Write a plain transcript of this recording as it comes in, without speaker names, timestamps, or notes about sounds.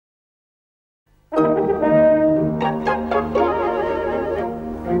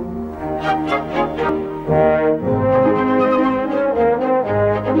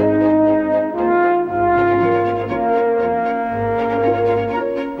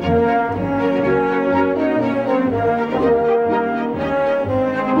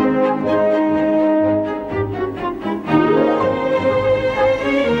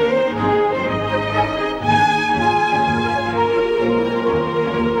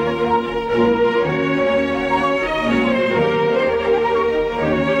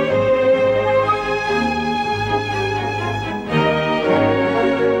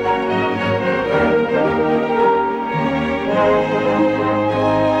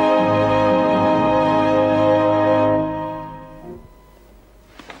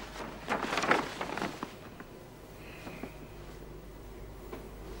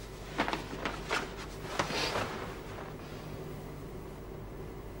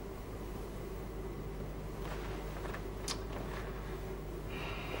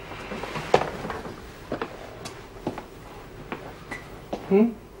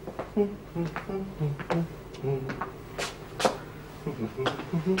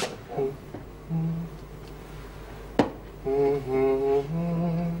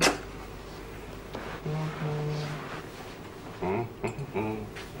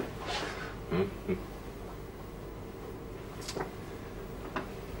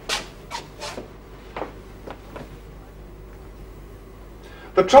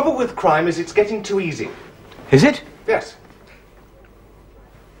The trouble with crime is it's getting too easy. Is it? Yes.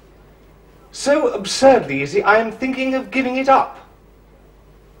 So absurdly easy, I am thinking of giving it up.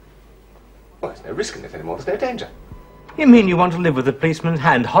 Well, there's no risk in it anymore, there's no danger. You mean you want to live with a policeman's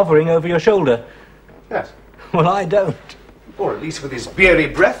hand hovering over your shoulder? Yes. Well, I don't. Or at least with his beery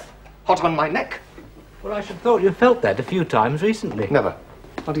breath hot on my neck. Well, I should have thought you felt that a few times recently. Never.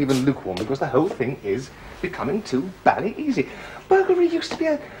 Not even lukewarm, because the whole thing is becoming too bally easy. Burglary used to be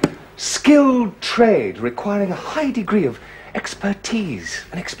a skilled trade requiring a high degree of expertise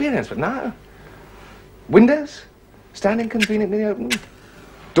and experience, but now, windows standing conveniently open,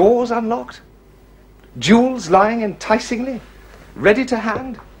 doors unlocked, jewels lying enticingly, ready to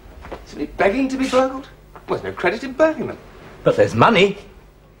hand, simply begging to be burgled. Well, there's no credit in burgling them. But there's money.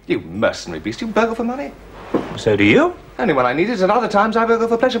 You mercenary beast, you burgle for money. So do you? Only when I need it, at other times I burgle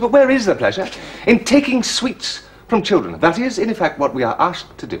for pleasure. But where is the pleasure? In taking sweets from children. That is, in effect, what we are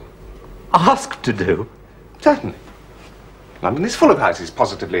asked to do. Asked to do? Certainly. London is full of houses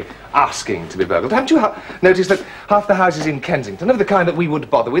positively asking to be burgled. Haven't you noticed that half the houses in Kensington, of the kind that we would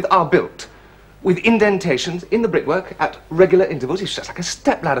bother with, are built with indentations in the brickwork at regular intervals? It's just like a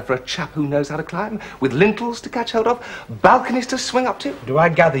stepladder for a chap who knows how to climb, with lintels to catch hold of, balconies to swing up to. Do I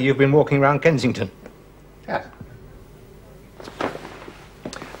gather you've been walking around Kensington? Yes.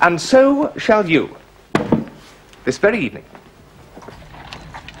 And so shall you. This very evening.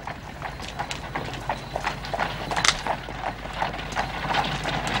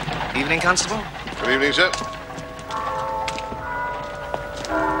 Evening, Constable. Good evening, sir.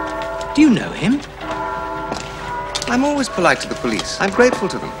 Do you know him? I'm always polite to the police. I'm grateful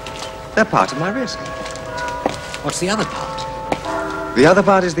to them. They're part of my risk. What's the other part? The other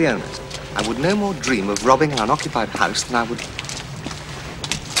part is the owners. I would no more dream of robbing an unoccupied house than I would...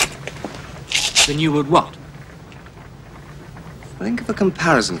 Then you would what? Think of a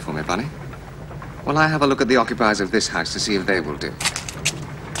comparison for me, Bunny. While I have a look at the occupiers of this house to see if they will do.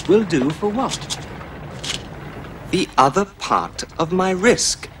 Will do for what? The other part of my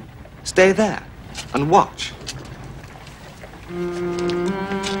risk. Stay there and watch.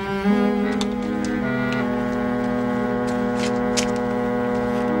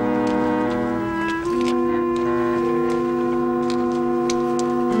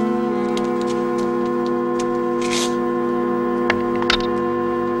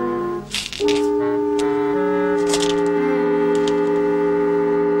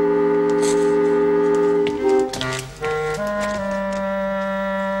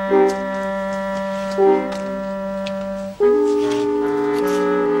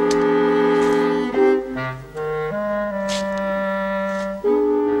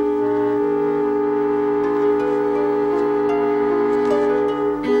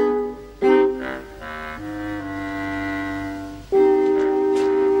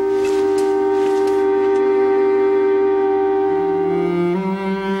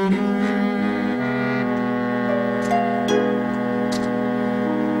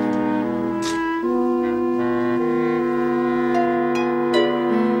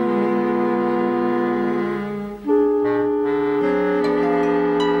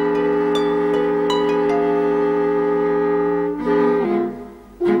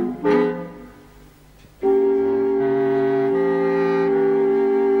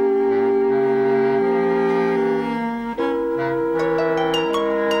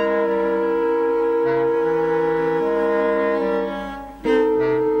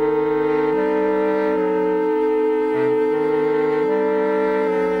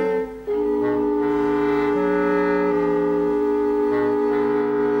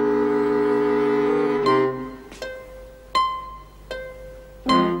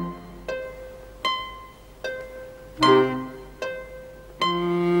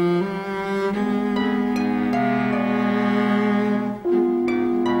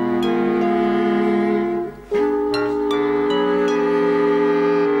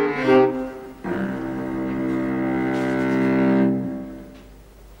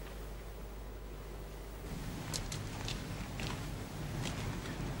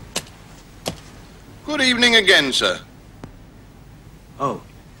 Good evening again, sir. Oh,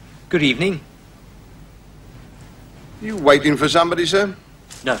 good evening. You waiting for somebody, sir?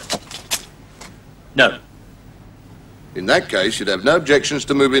 No. No. In that case, you'd have no objections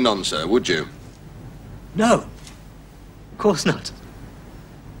to moving on, sir, would you? No. Of course not.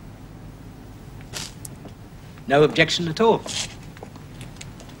 No objection at all.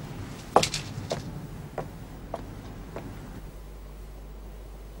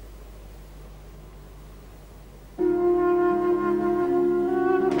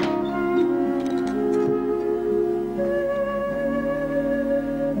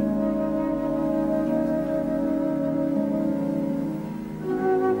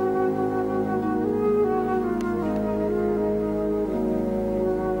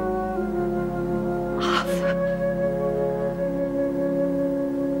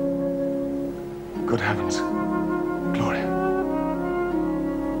 Good heavens. Gloria.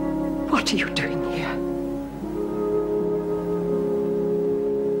 What are you doing here?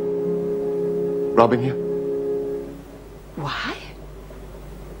 Robbing you? Why?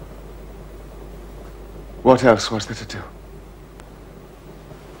 What else was there to do?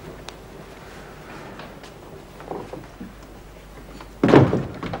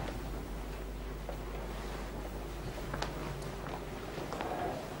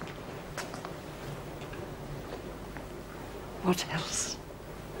 What else?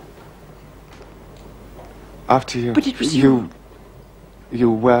 After you... But it was you.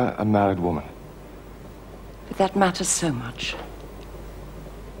 You were a married woman. But that matters so much.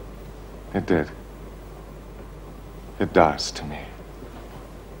 It did. It does to me.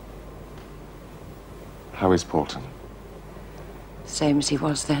 How is Paulton? Same as he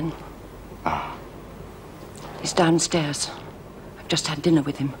was then. Ah. He's downstairs. I've just had dinner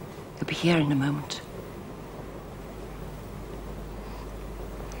with him. He'll be here in a moment.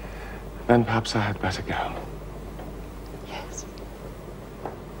 Then perhaps I had better go. Yes.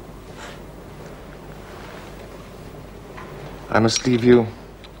 I must leave you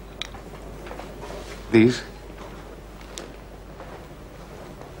these.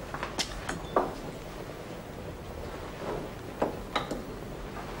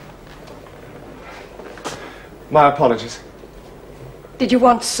 My apologies. Did you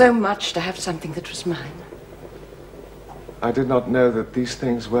want so much to have something that was mine? I did not know that these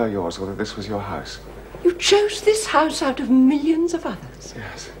things were yours or that this was your house. You chose this house out of millions of others.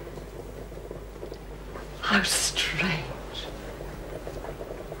 Yes. How strange.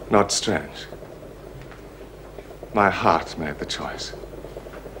 Not strange. My heart made the choice.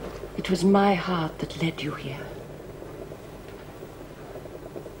 It was my heart that led you here.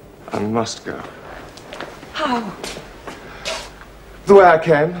 I must go. How? The way I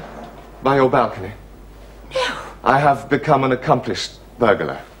came, by your balcony. No. I have become an accomplished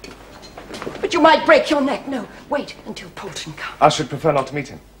burglar. But you might break your neck. No, wait until Paulton comes. I should prefer not to meet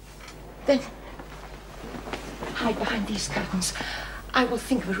him. Then hide behind these curtains. I will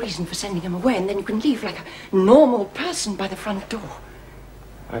think of a reason for sending him away, and then you can leave like a normal person by the front door.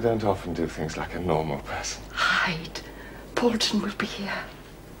 I don't often do things like a normal person. Hide. Paulton will be here.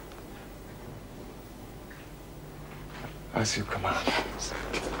 As you command. Yes.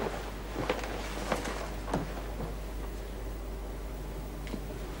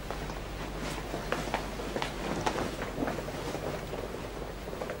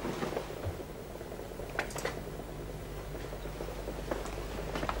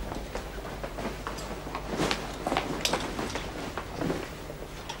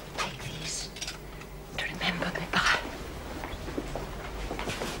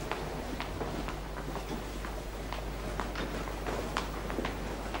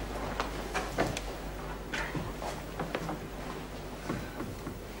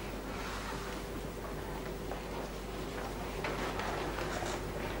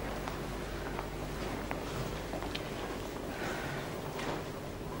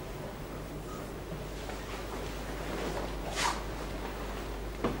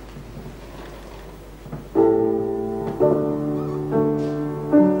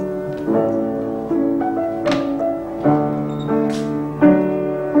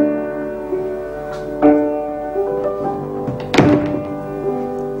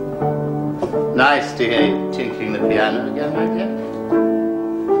 Nice to hear you tinkling the piano again, my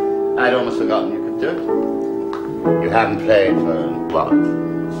dear. I'd almost forgotten you could do it. You haven't played for, what,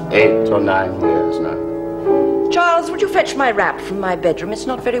 8 or 9 years now. Charles, would you fetch my wrap from my bedroom? It's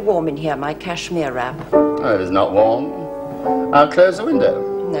not very warm in here, my cashmere wrap. Oh, it is not warm. I'll close the window.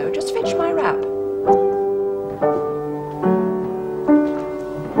 No, just fetch my wrap.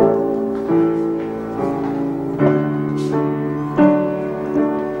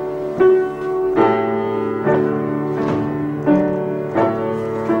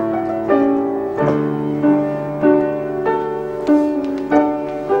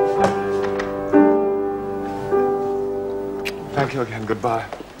 Thank you again. Goodbye.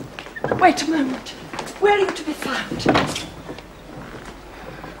 Wait a moment. Where are you to be found?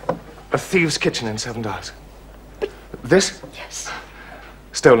 A thieves' kitchen in 7 Dials. This? Yes.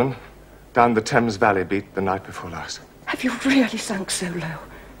 Stolen down the Thames Valley beat the night before last. Have you really sunk so low?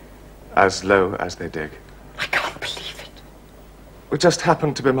 As low as they dig. I can't believe it. It just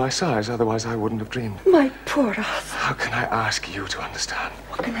happened to be my size, otherwise I wouldn't have dreamed. My poor Arthur. How can I ask you to understand?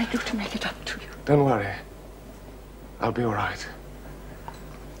 What can I do to make it up to you? Don't worry. I'll be all right.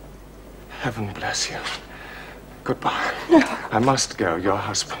 Heaven bless you. Goodbye. No. I must go. Your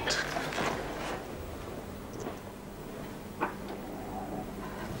husband.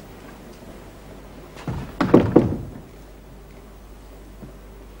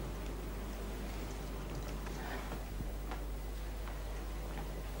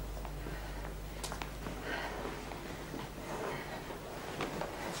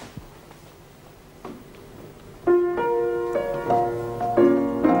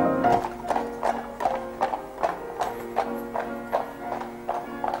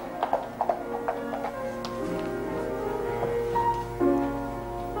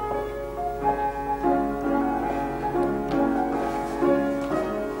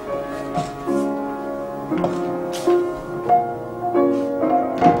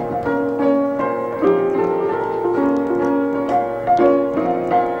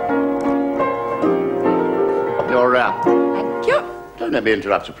 Thank you. Don't let me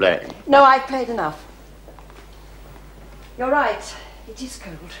interrupt your playing. No, I've played enough. You're right. It is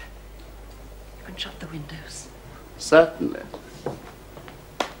cold. You can shut the windows. Certainly.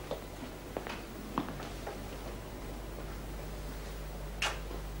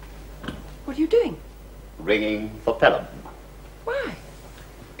 What are you doing? Ringing for Pelham. Why?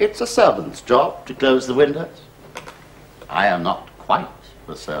 It's a servant's job to close the windows. I am not quite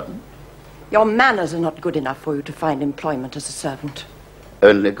a servant. Your manners are not good enough for you to find employment as a servant.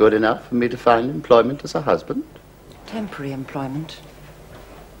 Only good enough for me to find employment as a husband. Temporary employment.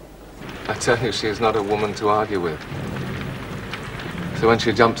 I tell you, she is not a woman to argue with. So when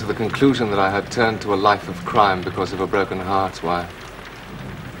she jumped to the conclusion that I had turned to a life of crime because of a broken heart, why,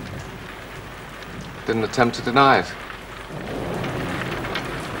 didn't attempt to deny it.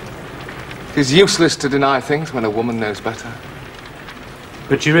 It is useless to deny things when a woman knows better.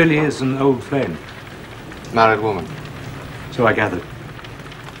 But she really is an old flame. Married woman. So I gathered.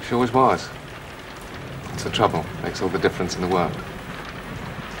 She always was. It's the trouble. Makes all the difference in the world.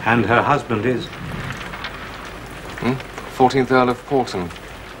 And her husband is? 14th Earl of Porton.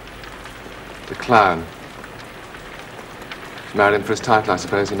 The clown. She married him for his title, I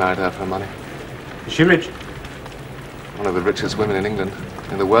suppose. He married her for her money. Is she rich? One of the richest women in England.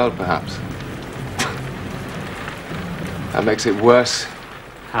 In the world, perhaps. That makes it worse.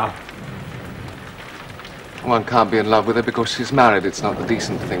 How? One can't be in love with her because she's married. It's not the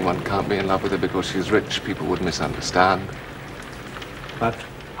decent thing. One can't be in love with her because she's rich. People would misunderstand. But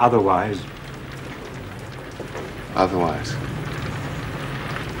otherwise? Otherwise,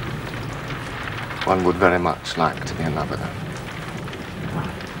 one would very much like to be in love with her.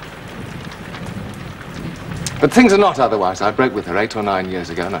 But things are not otherwise. I broke with her 8 or 9 years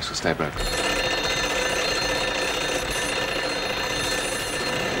ago, and I shall stay broke.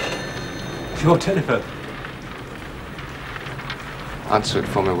 Your telephone. Answer it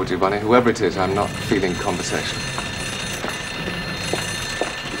for me, would you, Bunny? Whoever it is, I'm not feeling conversation.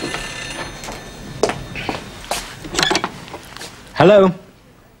 Hello?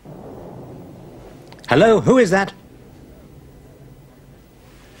 Hello? Who is that?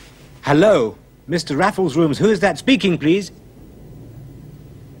 Hello? Mr. Raffles' rooms. Who is that speaking, please?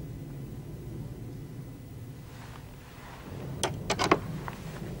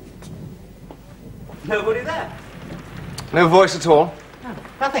 Nobody there. No voice at all? No,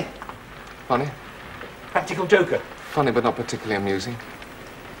 nothing. Funny. Practical joker. Funny, but not particularly amusing.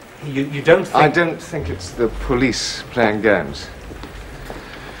 You don't think... I don't think it's the police playing games.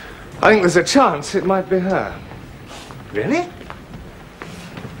 I think there's a chance it might be her. Really?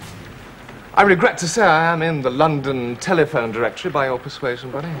 I regret to say I am in the London telephone directory by your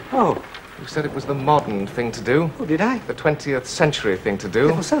persuasion, Bunny. Oh. You said it was the modern thing to do. Oh, did I? The 20th century thing to do.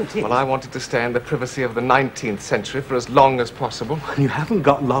 Yeah, well, so it is. Well, I wanted to stay in the privacy of the 19th century for as long as possible. You haven't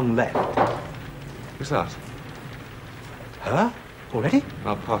got long left. Who's that? Her? Already?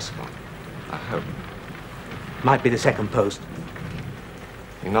 Not possible. I hope. Might be the second post.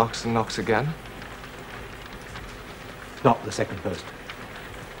 He knocks and knocks again. Not the second post.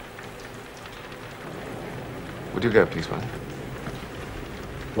 Would you go, please, Bunny?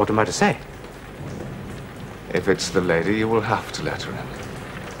 What am I to say? If it's the lady, you will have to let her in.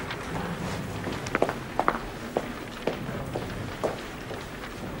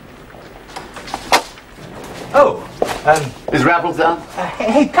 Is Raffles there?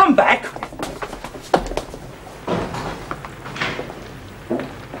 Hey, come back.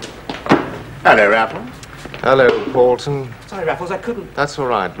 Hello, Raffles. Hello, Paulton. Sorry, Raffles, I couldn't. That's all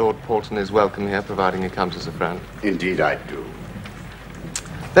right. Lord Paulton is welcome here, providing he comes as a friend. Indeed I do.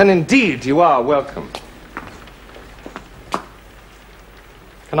 Then indeed you are welcome.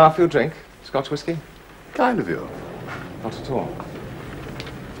 Can I offer you a drink? Scotch whiskey? Kind of you. Not at all.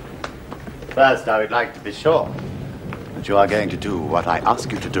 First, I would like to be sure that you are going to do what I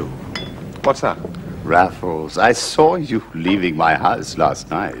ask you to do. What's that? Raffles, I saw you leaving my house last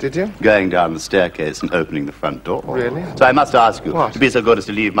night. Did you? Going down the staircase and opening the front door. Really? So I must ask you What? to be so good as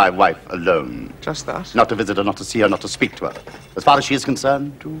to leave my wife alone. Just that? Not to visit her, not to see her, not to speak to her. As far as she is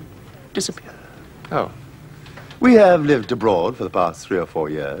concerned, to disappear. Oh. We have lived abroad for the past 3 or 4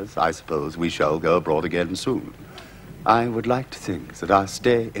 years. I suppose we shall go abroad again soon. I would like to think that our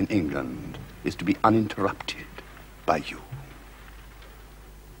stay in England is to be uninterrupted by you.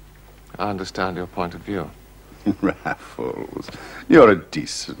 I understand your point of view. Raffles, you're a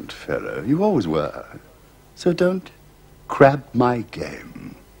decent fellow. You always were. So don't crab my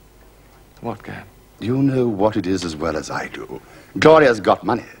game. What game? You know what it is as well as I do. Gloria's got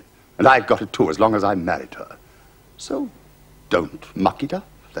money, and I've got it too, as long as I married her. So don't muck it up,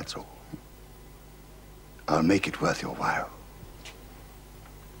 that's all. I'll make it worth your while.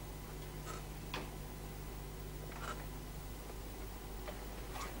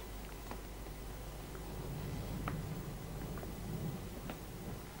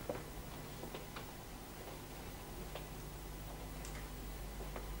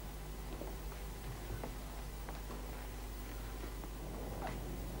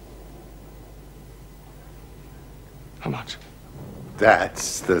 How much?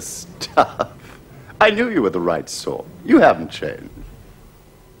 That's the stuff. I knew you were the right sort. You haven't changed.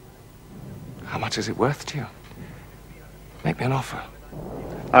 How much is it worth to you? Make me an offer.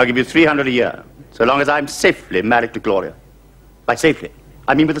 I'll give you 300 a year, so long as I'm safely married to Gloria. By safely,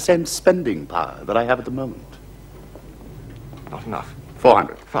 I mean with the same spending power that I have at the moment. Not enough.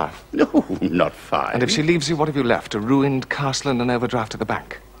 400. 5. No, not 5. And if she leaves you, what have you left? A ruined castle and an overdraft to the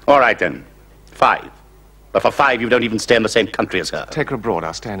bank. All right, then. 5. But for 5, you don't even stay in the same country as her. Take her abroad,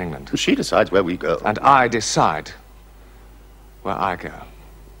 I'll stay in England. She decides where we go. And I decide where I go.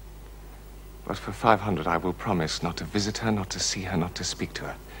 But for 500, I will promise not to visit her, not to see her, not to speak to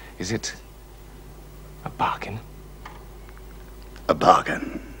her. Is it a bargain? A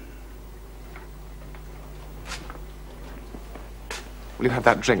bargain. Will you have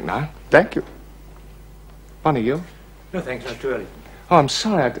that drink now? Thank you. Bonnie, you? No, thanks, not too early. Oh, I'm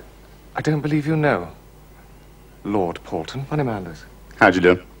sorry. I don't believe you know. Lord Paulton, Bonnie Manders. How'd you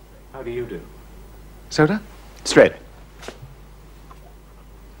do? How do you do? Soda? Straight.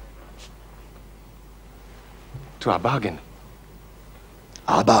 To our bargain.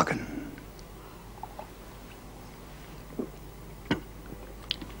 Our bargain.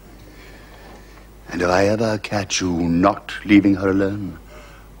 And if I ever catch you not leaving her alone,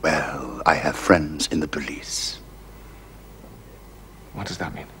 well, I have friends in the police. What does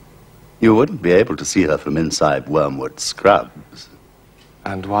that mean? You wouldn't be able to see her from inside Wormwood Scrubs.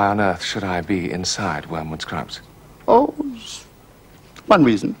 And why on earth should I be inside Wormwood Scrubs? Oh, one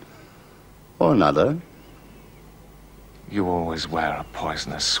reason or another. You always wear a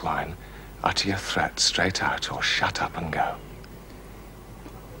poisonous swine. Utter your threat straight out or shut up and go.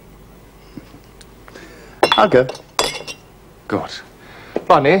 I'll go. Good.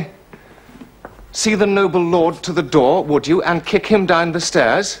 Bonnie, see the noble lord to the door, would you, and kick him down the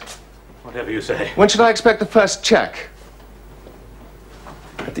stairs? Whatever you say. When should I expect the first cheque?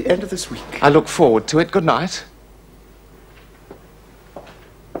 At the end of this week. I look forward to it. Good night.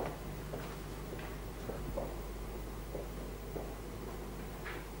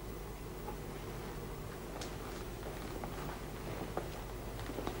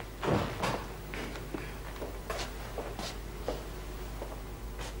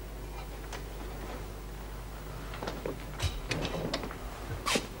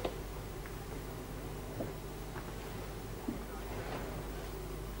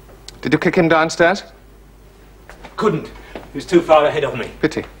 Did you kick him downstairs? Couldn't. He was too far ahead of me.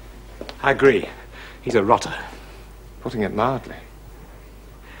 Pity. I agree. He's a rotter. Putting it mildly.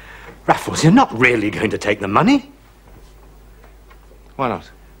 Raffles, you're not really going to take the money? Why not?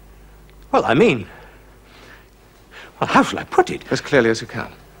 Well, I mean... Well, how shall I put it? As clearly as you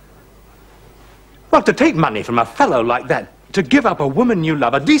can. Well, to take money from a fellow like that, to give up a woman you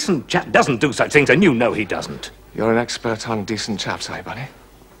love, a decent chap doesn't do such things, and you know he doesn't. You're an expert on decent chaps, are you, Bunny?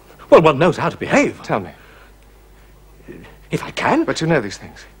 Well, one knows how to behave. Tell me. If I can. But you know these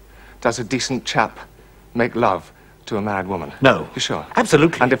things. Does a decent chap make love to a married woman? No. You sure?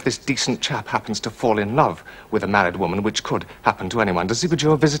 Absolutely. And if this decent chap happens to fall in love with a married woman, which could happen to anyone, does he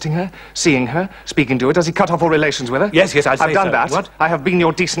begrudge visiting her, seeing her, speaking to her? Does he cut off all relations with her? Yes, I'd say I've done so. that. What? I have been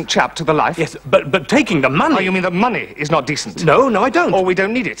your decent chap to the life. Yes, but taking the money... Oh, you mean that money is not decent? No, I don't. Or we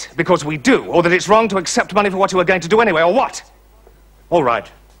don't need it, because we do. Or that it's wrong to accept money for what you were going to do anyway, or what? All right,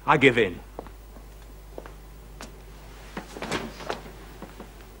 I give in.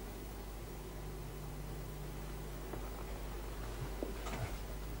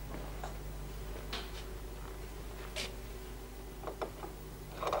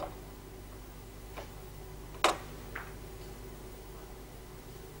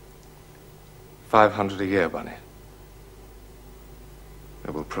 $500 a year, Bunny.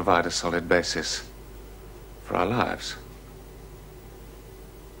 It will provide a solid basis for our lives.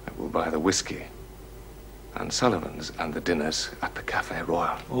 It will buy the whiskey and Sullivan's and the dinners at the Café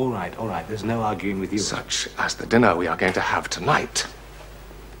Royal. All right, there's no arguing with you. Such as the dinner we are going to have tonight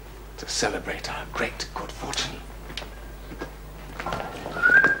to celebrate our great good fortune.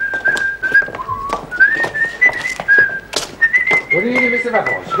 Good evening, Mr.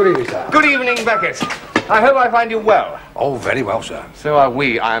 Raffles. Good evening, sir. Good evening, Beckett. I hope I find you well. Oh, very well, sir. So are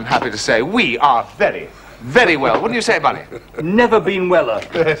we, I am happy to say. We are very, very well. Wouldn't you say, Bunny? Never been weller.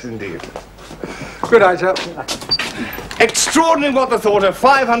 Yes, indeed. Good night, sir. Extraordinary what the thought of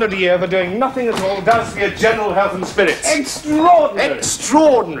 $500 a year for doing nothing at all does for your general health and spirits. Extraordinary.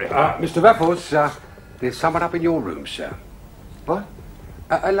 Extraordinary. Mr. Raffles, there's someone up in your room, sir. What?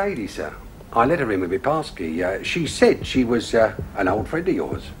 A lady, sir. I let her in with my passkey. She said she was an old friend of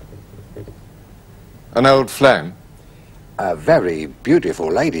yours. An old flame? A very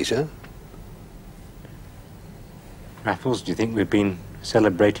beautiful lady, sir. Raffles, do you think we've been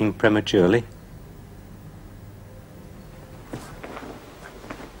celebrating prematurely?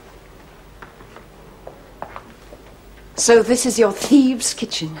 So this is your thieves'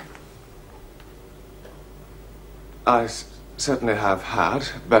 kitchen. I certainly have had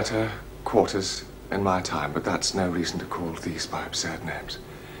better quarters in my time, but that's no reason to call these by absurd names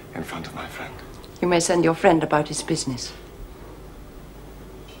in front of my friend. You may send your friend about his business.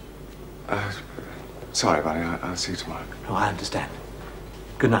 Sorry, Bunny, I'll see you tomorrow. Oh, I understand.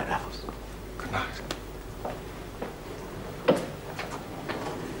 Good night, Raffles. Good night.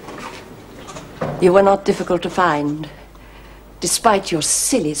 You were not difficult to find, despite your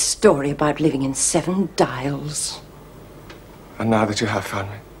silly story about living in 7 dials. And now that you have found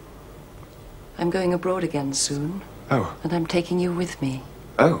me? I'm going abroad again soon. Oh. And I'm taking you with me.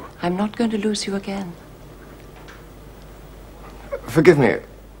 Oh. I'm not going to lose you again. Forgive me.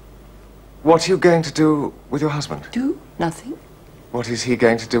 What are you going to do with your husband? Do nothing. What is he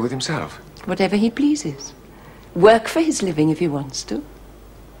going to do with himself? Whatever he pleases. Work for his living if he wants to.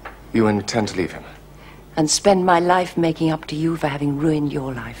 You intend to leave him? And spend my life making up to you for having ruined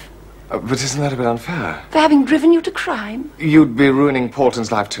your life. But isn't that a bit unfair? For having driven you to crime. You'd be ruining Portland's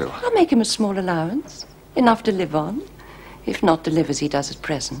life too. I'll make him a small allowance. Enough to live on. If not to live as he does at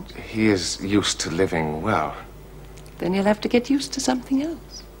present. He is used to living well. Then he'll have to get used to something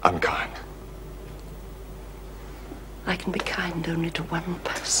else. Unkind. I can be kind only to one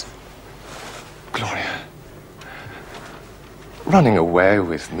person. Gloria. Running away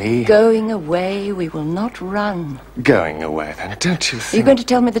with me. Going away, we will not run. Going away, then, don't you think? Are you going to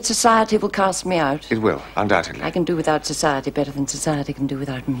tell me that society will cast me out? It will, undoubtedly. I can do without society better than society can do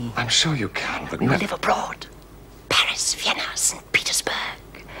without me. I'm sure you can, but You no... live abroad. Paris, Vienna, St. Petersburg.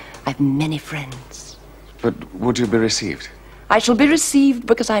 I've many friends. But would you be received? I shall be received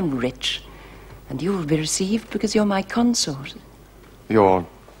because I'm rich. And you will be received because you're my consort. Your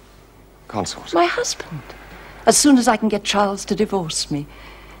consort? My husband. As soon as I can get Charles to divorce me.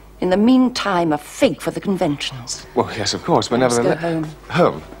 In the meantime, a fig for the conventions. Well, yes, of course, but I must nevertheless... go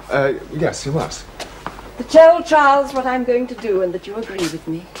home. Home? Yes, you must. To tell Charles what I'm going to do and that you agree with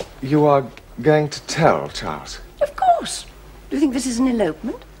me. You are going to tell Charles? Of course. Do you think this is an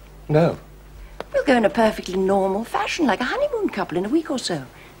elopement? No. We'll go in a perfectly normal fashion, like a honeymoon couple in a week or so,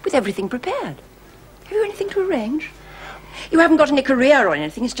 with everything prepared. Have you anything to arrange? You haven't got any career or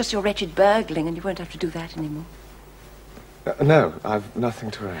anything, it's just your wretched burgling, and you won't have to do that anymore. No, I've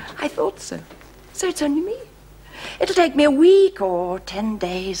nothing to arrange. I thought so. So it's only me. It'll take me a week or 10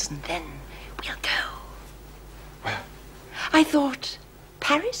 days, and then we'll go. Where? I thought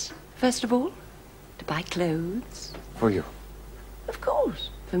Paris, first of all, to buy clothes. For you? Of course,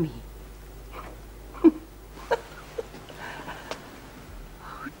 for me. Oh,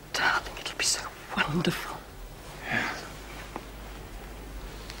 darling, it'll be so wonderful. Yes.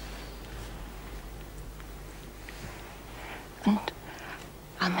 And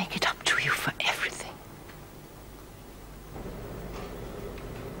I'll make it up to you for everything.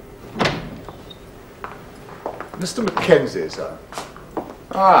 Mr. Mackenzie, sir.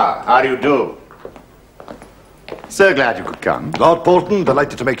 Ah, how do you do? So glad you could come. Lord Bolton,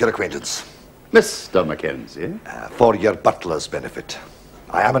 delighted to make your acquaintance. Mr. Mackenzie. For your butler's benefit.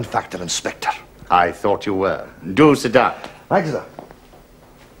 I am, in fact, an inspector. I thought you were. Do sit down. Thank you, sir.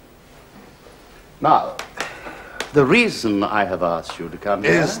 Now, the reason I have asked you to come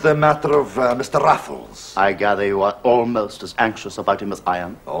here... Is the matter of Mr. Raffles. I gather you are almost as anxious about him as I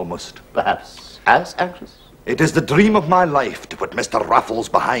am. Almost. Perhaps as anxious. It is the dream of my life to put Mr. Raffles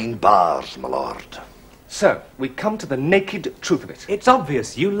behind bars, my lord. So, we come to the naked truth of it. It's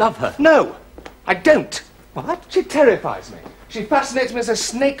obvious you love her. No, I don't. What? She terrifies me. She fascinates me as a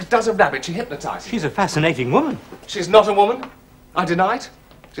snake does a rabbit. She hypnotizes me. She's a fascinating woman. She's not a woman. I deny it.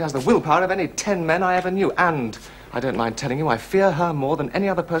 She has the willpower of any 10 men I ever knew. And, I don't mind telling you, I fear her more than any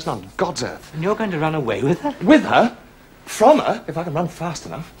other person on God's earth. And you're going to run away with her? With her? From her? If I can run fast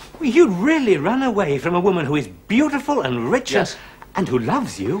enough. Well, you'd really run away from a woman who is beautiful and rich Yes. and who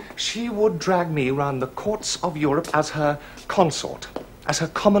loves you? She would drag me round the courts of Europe as her consort, as her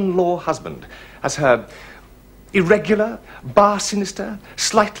common law husband, as her irregular, bar sinister,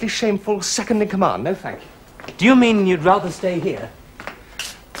 slightly shameful second in command. No, thank you. Do you mean you'd rather stay here?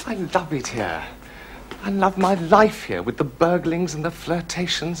 I love it here. I love my life here, with the burglings and the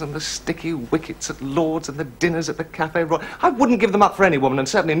flirtations and the sticky wickets at Lord's and the dinners at the Café Royal. I wouldn't give them up for any woman, and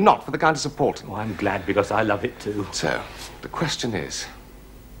certainly not for the Countess of Porton. Oh, I'm glad, because I love it too. So, the question is,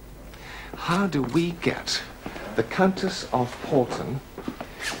 how do we get the Countess of Porton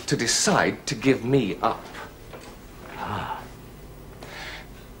to decide to give me up?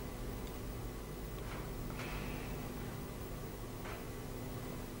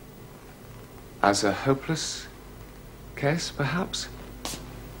 As a hopeless case, perhaps?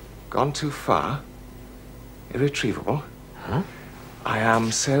 Gone too far? Irretrievable? Huh? I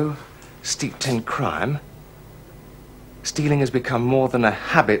am so steeped in crime. Stealing has become more than a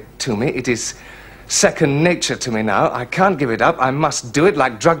habit to me. It is second nature to me now. I can't give it up. I must do it.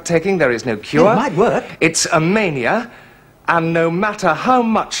 Like drug taking, there is no cure. It might work. It's a mania, and no matter how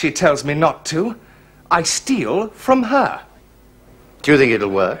much she tells me not to, I steal from her. Do you think it'll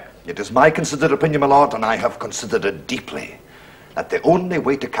work? It is my considered opinion, my lord, and I have considered it deeply, that the only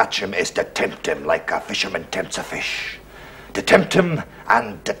way to catch him is to tempt him like a fisherman tempts a fish. To tempt him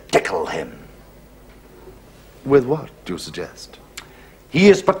and to tickle him. With what, do you suggest? He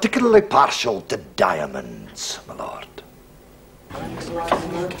is particularly partial to diamonds, my lord.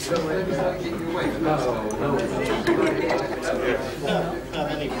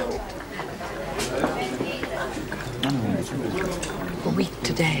 A week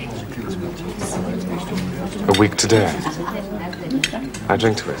today. A week today. I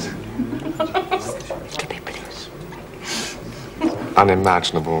drink to it. Give me bliss.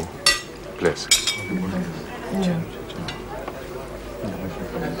 Unimaginable bliss.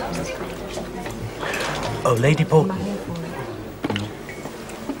 Oh, Lady Porton.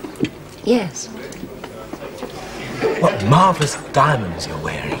 Yes. What marvellous diamonds you're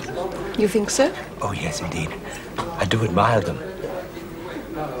wearing. You think so? Oh, yes, indeed. I do admire them.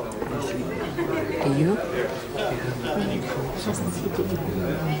 Do you?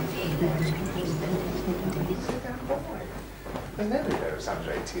 The never goes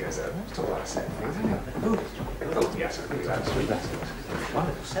under 80 years old. That's all I said. Oh, yes, I think that's true. That's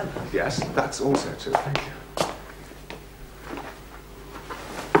it. Yes, that's also true. Thank you.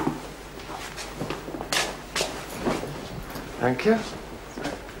 Thank you.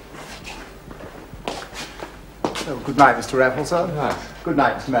 Oh, good night, Mr. Raffles, sir. Right. Good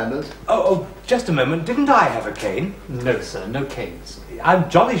night, Mr. Manders. Oh, just a moment. Didn't I have a cane? No, sir, no canes. I'm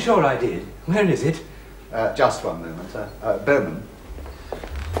jolly sure I did. Where is it? Just one moment, sir. Bowman.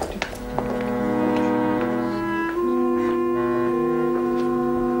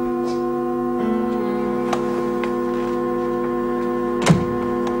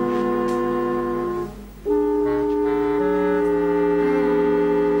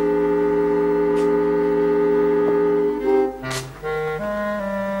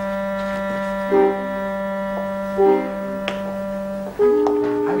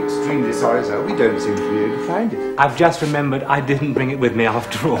 I'm extremely sorry, sir. We don't seem to be able to find it. I've just remembered I didn't bring it with me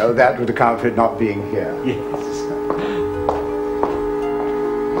after all. Oh, that would account for it not being here. Yes.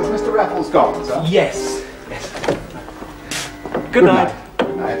 Was Mr. Raffles gone, sir? Yes. Yes. Good night.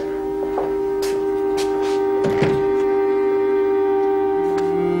 Good night.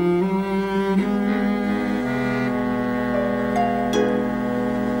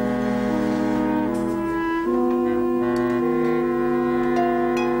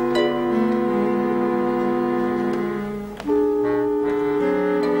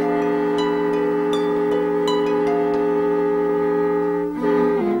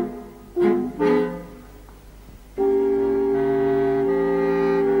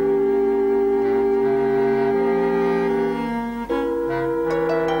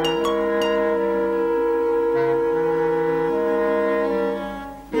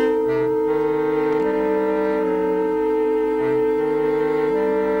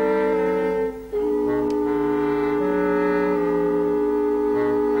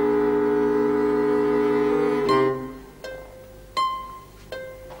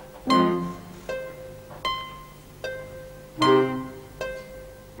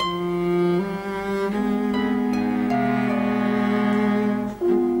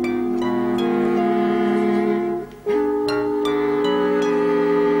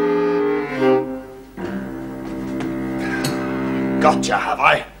 got you, have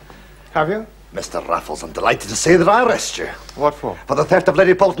I? Have you? Mr. Raffles, I'm delighted to say that I arrest you. What for? For the theft of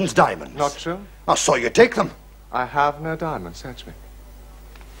Lady Polton's diamonds. Not true. Oh, so you take them? I have no diamonds. Search me.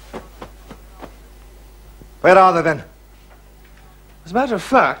 Where are they, then? As a matter of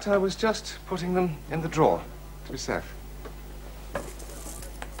fact, I was just putting them in the drawer to be safe.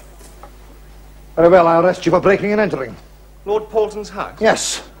 Very well, I arrest you for breaking and entering. Lord Polton's house?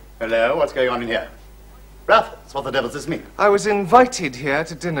 Yes. Hello, what's going on in here? Raffles, what the devil does this mean? I was invited here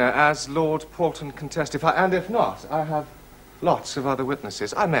to dinner as Lord Polton can testify, and if not, I have lots of other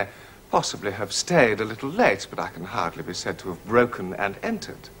witnesses. I may possibly have stayed a little late, but I can hardly be said to have broken and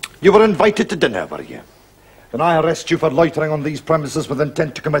entered. You were invited to dinner, were you? Then I arrest you for loitering on these premises with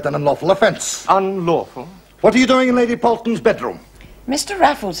intent to commit an unlawful offence. Unlawful? What are you doing in Lady Polton's bedroom? Mr.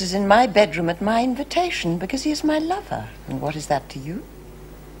 Raffles is in my bedroom at my invitation because he is my lover. And what is that to you?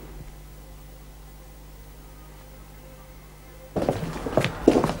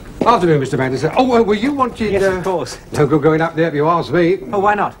 Afternoon, Mr. Manders. Oh, well, you wanted... Yes, of course. Don't go going up there if you ask me. Oh,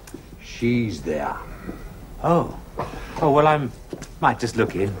 why not? She's there. Oh. Oh, well, I might just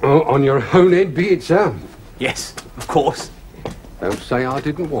look in. Oh, on your own head be it, sir. Yes, of course. Don't say I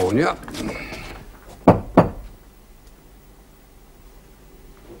didn't warn you.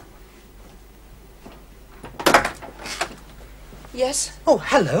 Yes? Oh,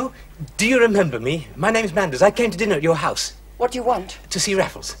 hello. Do you remember me? My name's Manders. I came to dinner at your house. What do you want? To see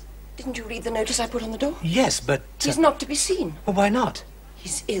Raffles. Didn't you read the notice I put on the door? Yes, but... He's not to be seen. Well, why not?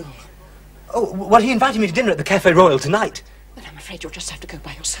 He's ill. Oh, well, he invited me to dinner at the Café Royal tonight. Then I'm afraid you'll just have to go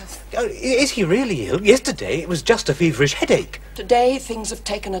by yourself. Oh, is he really ill? Yesterday, it was just a feverish headache. Today, things have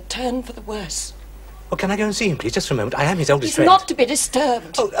taken a turn for the worse. Well, can I go and see him, please, just for a moment? I am his oldest He's friend. not to be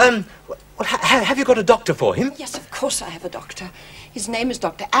disturbed. Oh, well, have you got a doctor for him? Yes, of course I have a doctor. His name is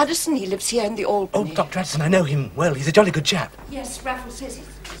Dr. Addison. He lives here in the Albany. Oh, Dr. Addison, I know him well. He's a jolly good chap. Yes, Raffles says he's...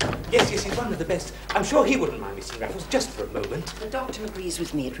 Yes, he's one of the best. I'm sure he wouldn't mind me seeing Raffles, just for a moment. The doctor agrees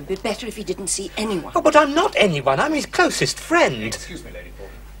with me. It would be better if he didn't see anyone. Oh, but I'm not anyone. I'm his closest friend. Excuse me, Lady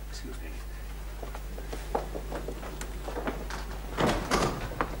Polton. Excuse me.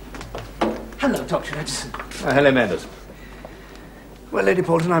 Hello, Dr. Addison. Hello, Manders. Well, Lady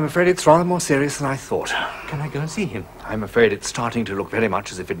Polton, I'm afraid it's rather more serious than I thought. Can I go and see him? I'm afraid it's starting to look very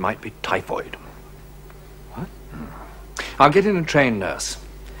much as if it might be typhoid. What? I'll get in a trained nurse.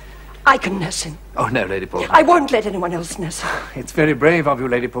 I can nurse him. Oh, no, Lady Polton. I won't let anyone else nurse him. It's very brave of you,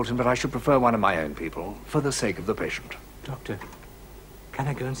 Lady Polton, but I should prefer one of my own people, for the sake of the patient. Doctor, can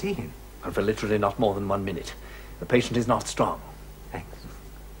I go and see him? And for literally not more than 1 minute. The patient is not strong. Thanks.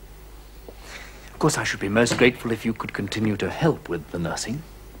 Of course, I should be most grateful if you could continue to help with the nursing.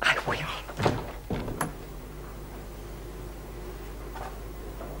 I will.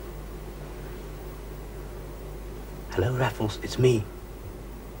 Hello, Raffles. It's me.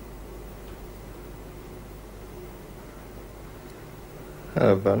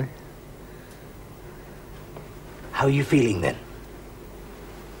 Hello, Bunny. How are you feeling, then?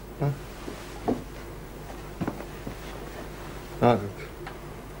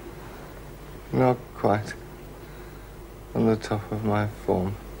 Not quite on the top of my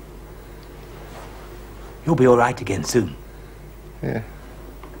form. You'll be all right again soon. Yeah.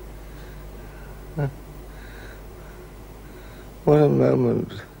 What a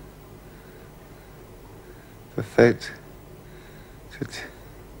moment for fate to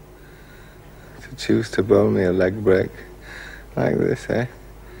choose to bowl me a leg break like this, eh?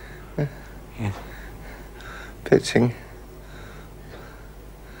 Yes. Pitching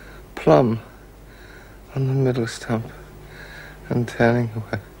plumb on the middle stump and turning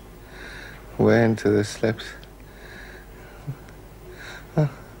away into the slips. By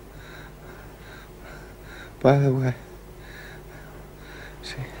the way,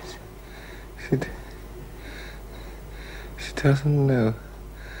 she doesn't know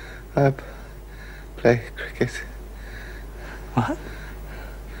I play cricket. What?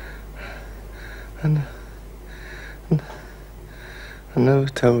 And I never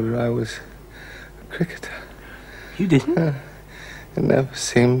told her I was a cricketer. You didn't? It never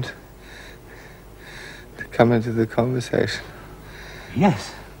seemed to come into the conversation.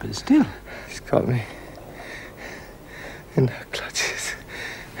 Yes, but still. She's got me in her clutches.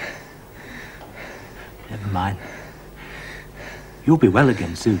 Never mind. You'll be well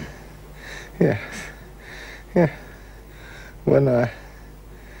again soon. Yes. Yeah. When I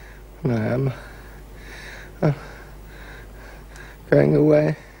am going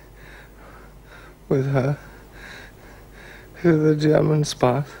away with her to the German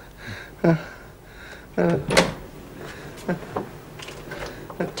spot.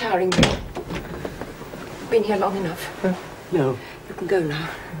 Tiring. Been here long enough. No. You can go now.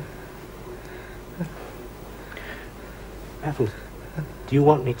 Raffles, do you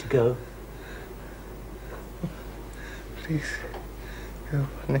want me to go? Please, go,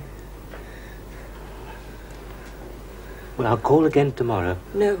 Bunny. Well, I'll call again tomorrow.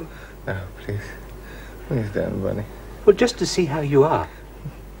 No. No, please. Please don't, Bunny. Well, just to see how you are.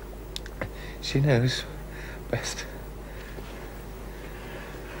 She knows best.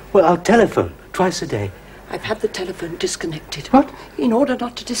 Well, I'll telephone twice a day. I've had the telephone disconnected. What? In order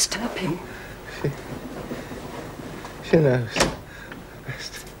not to disturb him. She knows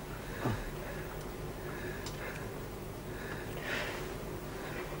best.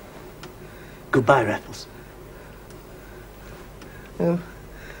 Goodbye, Raffles. Oh.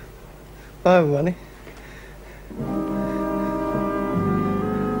 Bye, Bunny.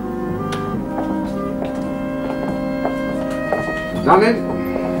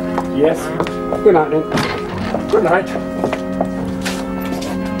 Darling? Yes. Good night, then. Good night.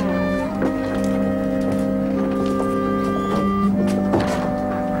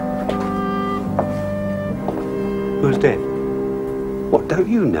 Who's dead? What, don't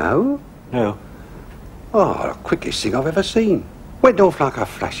you know? No. Oh, the quickest thing I've ever seen. Went off like a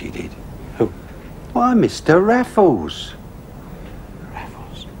flash, he did. Who? Why, Mr. Raffles.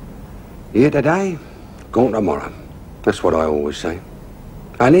 Raffles. Here today, gone tomorrow. That's what I always say.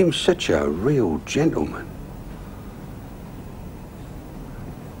 And him such a real gentleman.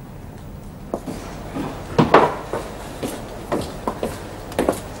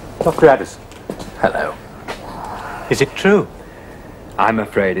 Dr. Addison. Hello. Is it true? I'm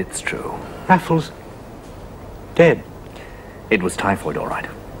afraid it's true. Raffles dead. It was typhoid, all right.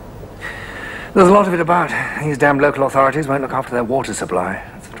 There's a lot of it about. These damn local authorities won't look after their water supply.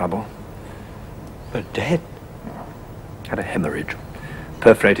 That's the trouble. But dead? Had a hemorrhage.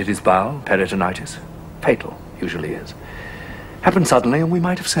 Perforated his bowel, peritonitis. Fatal, usually is. Happened suddenly and we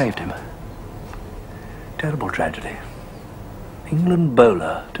might have saved him. Terrible tragedy. England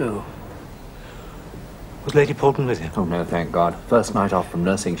bowler, too. Was Lady Portman with him? Oh, no, thank God. First night off from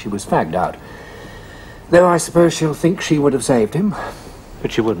nursing, she was fagged out. Though I suppose she'll think she would have saved him.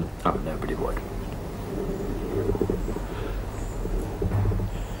 But she wouldn't. Oh, nobody would.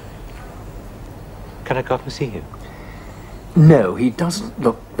 Can I go up and see him? No, he doesn't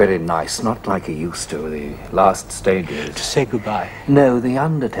look very nice, not like he used to, the last stages. To say goodbye. No, the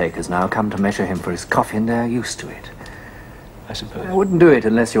undertakers now come to measure him for his coffin. They're used to it. I suppose. I wouldn't do it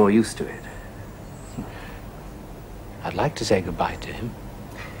unless you're used to it. I'd like to say goodbye to him.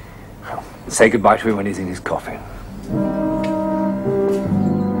 Well, say goodbye to him when he's in his coffin. O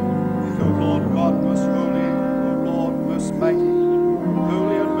Lord God most holy, O Lord most mighty,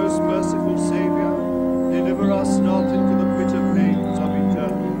 holy and most merciful Saviour, deliver us not into the bitter pains of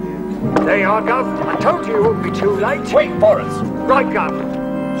eternal death. There you are, Gov. I told you it wouldn't be too late. Wait for us. Right, Gov.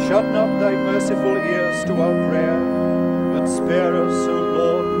 Shut not thy merciful ears to our prayer, but spare us, O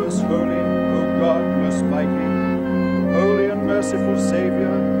Lord most holy, O God most mighty, holy and merciful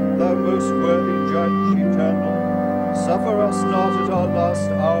Saviour, thou most worthy Judge eternal. Suffer us not at our last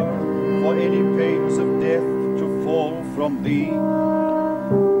hour for any pains of death to fall from thee.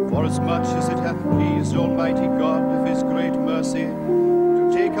 For as much as it hath pleased Almighty God of his great mercy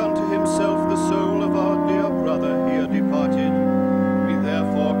to take unto himself the soul of our dear brother here departed, we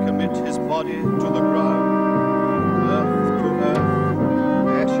therefore commit his body to the ground, earth to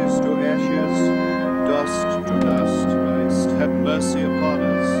earth, ashes to ashes, dust to dust. Christ, have mercy upon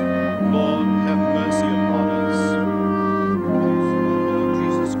us. Lord, have mercy upon us. Lord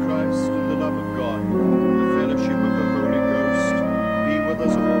Jesus Christ, and the love of God, the fellowship of the Holy Ghost, be with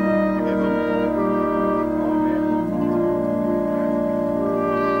us all evermore. Amen.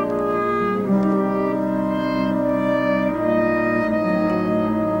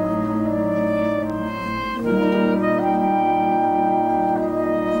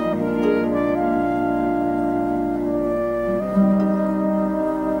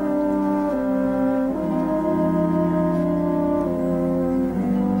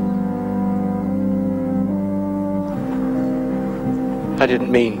 I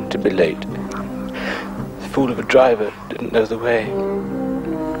didn't mean to be late. The fool of a driver didn't know the way.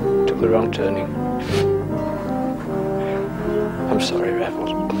 Took the wrong turning. I'm sorry,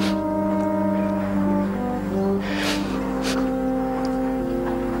 Raffles.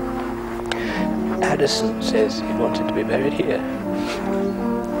 Addison says he wanted to be buried here.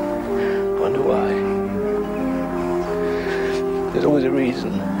 Wonder why. There's always a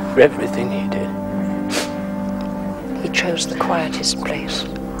reason for everything he did. He chose the quietest place.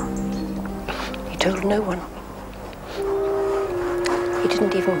 He told no one. He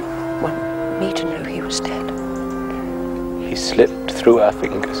didn't even want me to know he was dead. He slipped through our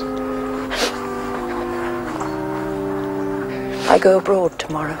fingers. I go abroad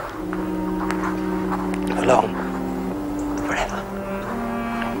tomorrow. Alone. Forever.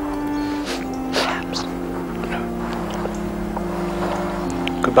 Perhaps.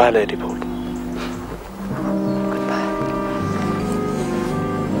 Goodbye, Lady Bolton.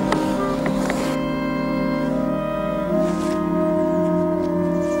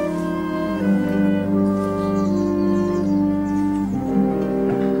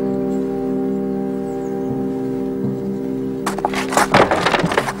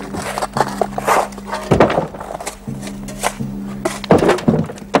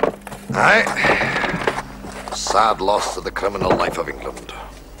 Sad loss to the criminal life of England.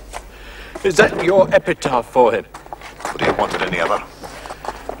 Is that your epitaph for him? Would he have wanted any other?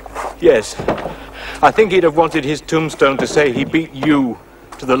 Yes. I think he'd have wanted his tombstone to say he beat you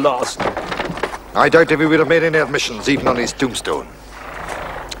to the last. I doubt if he would have made any admissions, even on his tombstone.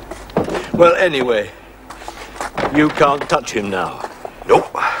 Well, anyway, you can't touch him now.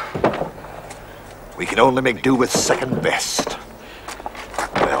 Nope. We can only make do with second best.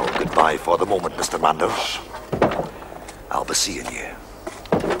 Well, goodbye for the moment, Mr. Manders. I'll be seeing you.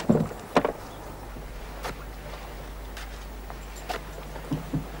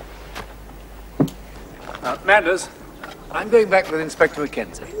 Manders, I'm going back with Inspector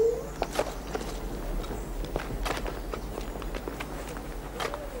Mackenzie.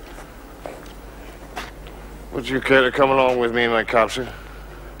 Would you care to come along with me in my cab, sir?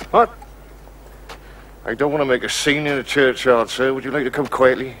 What? I don't want to make a scene in the churchyard, sir. Would you like to come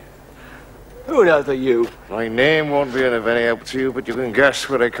quietly? Who else are you? My name won't be of any help to you, but you can guess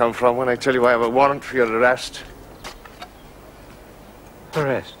where I come from when I tell you I have a warrant for your arrest.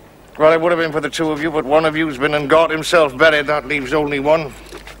 Arrest? Well, it would have been for the two of you, but one of you's been and got himself buried. That leaves only one.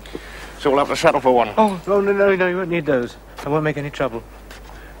 So we'll have to settle for one. Oh, no, you won't need those. I won't make any trouble.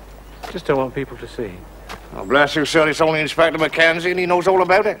 Just don't want people to see. Oh, bless you, sir. It's only Inspector Mackenzie, and he knows all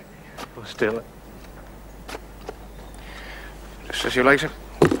about it. Well, still. Just as you like, sir.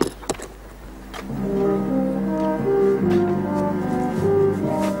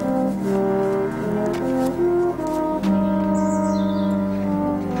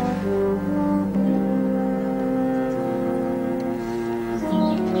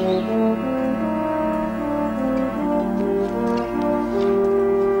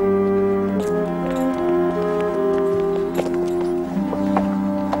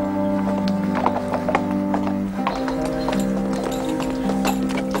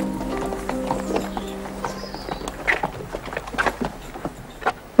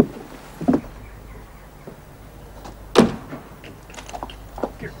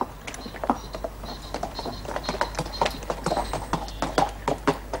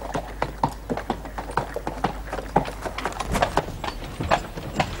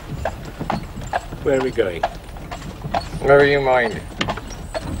 Where are we going? Never you mind.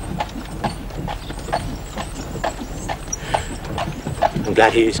 I'm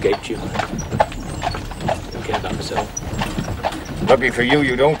glad he escaped you. Don't care about myself. Lucky for you,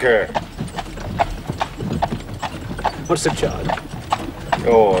 you don't care. What's the charge?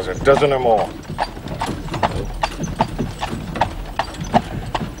 Oh, there's a dozen or more.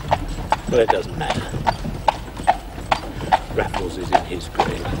 Well, it doesn't matter. Raffles is in his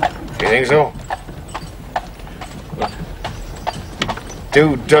grave. You think so? What?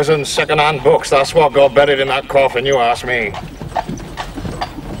 2 dozen second-hand books. That's what got buried in that coffin, you ask me.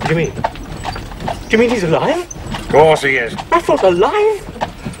 What do you mean? Do you mean he's alive? Of course he is. Raffles alive?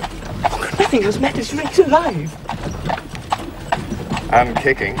 Oh, nothing else matters. He's alive. And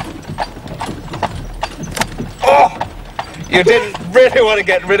kicking. Oh! You didn't really want to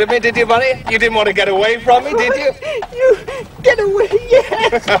get rid of me, did you, Bunny? You didn't want to get away from me, did you? You get away,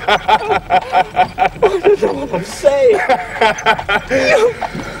 yes! I don't know what I'm saying.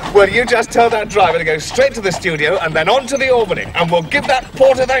 Well, you just tell that driver to go straight to the studio and then on to the Albany, and we'll give that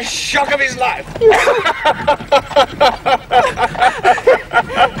porter the shock of his life.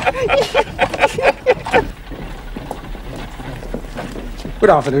 Good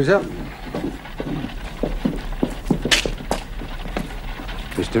afternoon, sir.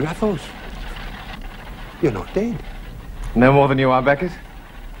 Mr. Raffles, you're not dead. No more than you are, Beckett?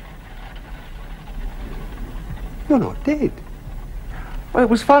 You're not dead. Well, it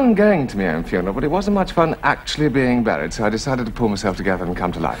was fun going to my own funeral, but it wasn't much fun actually being buried, so I decided to pull myself together and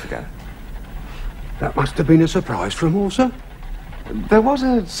come to life again. That must have been a surprise for 'em all, sir. There was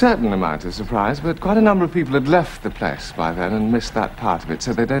a certain amount of surprise, but quite a number of people had left the place by then and missed that part of it,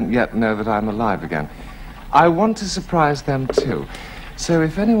 so they don't yet know that I'm alive again. I want to surprise them too. So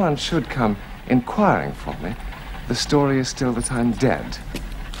if anyone should come inquiring for me, The story is still that I'm dead.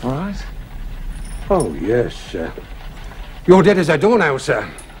 All right? Oh, yes, sir. You're dead as a doornail, sir.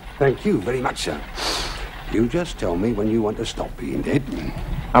 Thank you very much, sir. You just tell me when you want to stop being dead.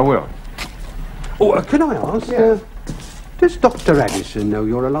 I will. Oh, can I ask, does Dr. Addison know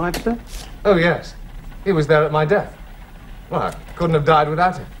you're alive, sir? Oh, yes. He was there at my death. Well, I couldn't have died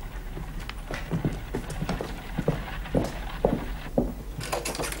without him.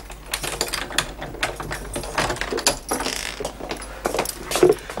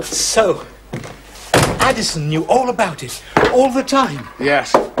 So, Addison knew all about it, all the time.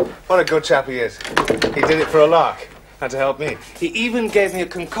 Yes. What a good chap he is. He did it for a lark, and to help me. He even gave me a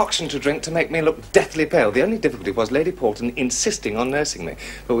concoction to drink to make me look deathly pale. The only difficulty was Lady Porton insisting on nursing me,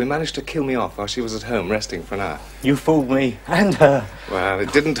 but we managed to kill me off while she was at home resting for an hour. You fooled me, and her. Well,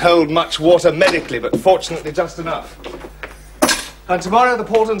 it didn't hold much water medically, but fortunately just enough. And tomorrow the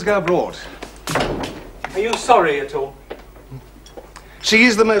Portons go abroad. Are you sorry at all? She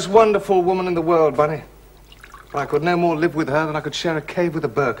is the most wonderful woman in the world, Bunny. I could no more live with her than I could share a cave with a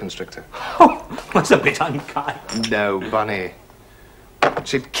boa constrictor. Oh, that's a bit unkind. No, Bunny.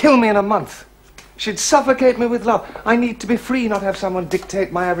 She'd kill me in a month. She'd suffocate me with love. I need to be free, not have someone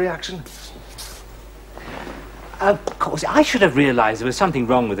dictate my every action. Of course, I should have realised there was something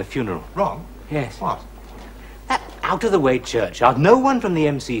wrong with the funeral. Wrong? Yes. What? That out-of-the-way churchyard, no one from the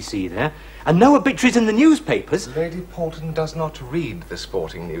MCC there, and no obituaries in the newspapers. Lady Porton does not read the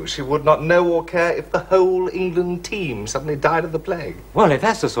sporting news. She would not know or care if the whole England team suddenly died of the plague. Well, if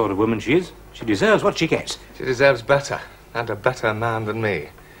that's the sort of woman she is, she deserves what she gets. She deserves better, and a better man than me.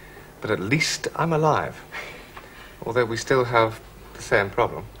 But at least I'm alive. Although we still have the same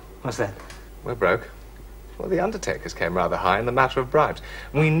problem. What's that? We're broke. Well, the undertakers came rather high in the matter of bribes.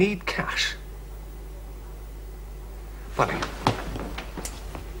 We need cash. Funny.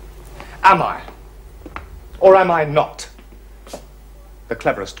 Am I? Or am I not the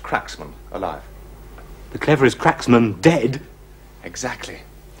cleverest cracksman alive? The cleverest cracksman dead? Exactly.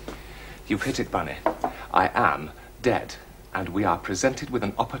 You've hit it, Bunny. I am dead, and we are presented with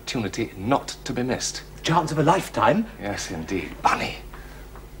an opportunity not to be missed. Chance of a lifetime? Yes, indeed. Bunny,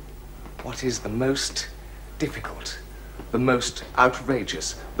 what is the most difficult, the most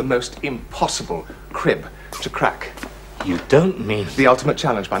outrageous, the most impossible crib to crack? You don't mean... The ultimate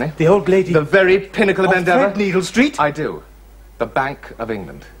challenge, Bunny. The old lady... The very pinnacle of endeavour. Threadneedle Street? I do. The Bank of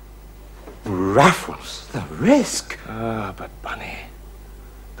England. Raffles, the risk. Ah, but Bunny,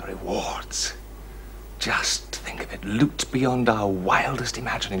 the rewards. Just think of it, loot beyond our wildest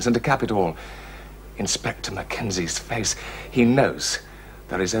imaginings, and to cap it all, Inspector Mackenzie's face. He knows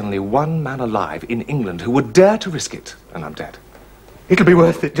there is only one man alive in England who would dare to risk it, and I'm dead. It'll be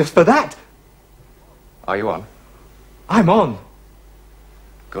worth it just for that. Are you on? I'm on.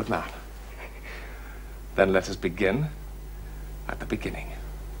 Good man. Then let us begin at the beginning.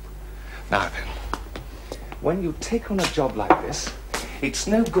 Now then, when you take on a job like this, it's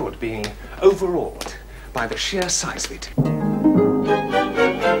no good being overawed by the sheer size of it.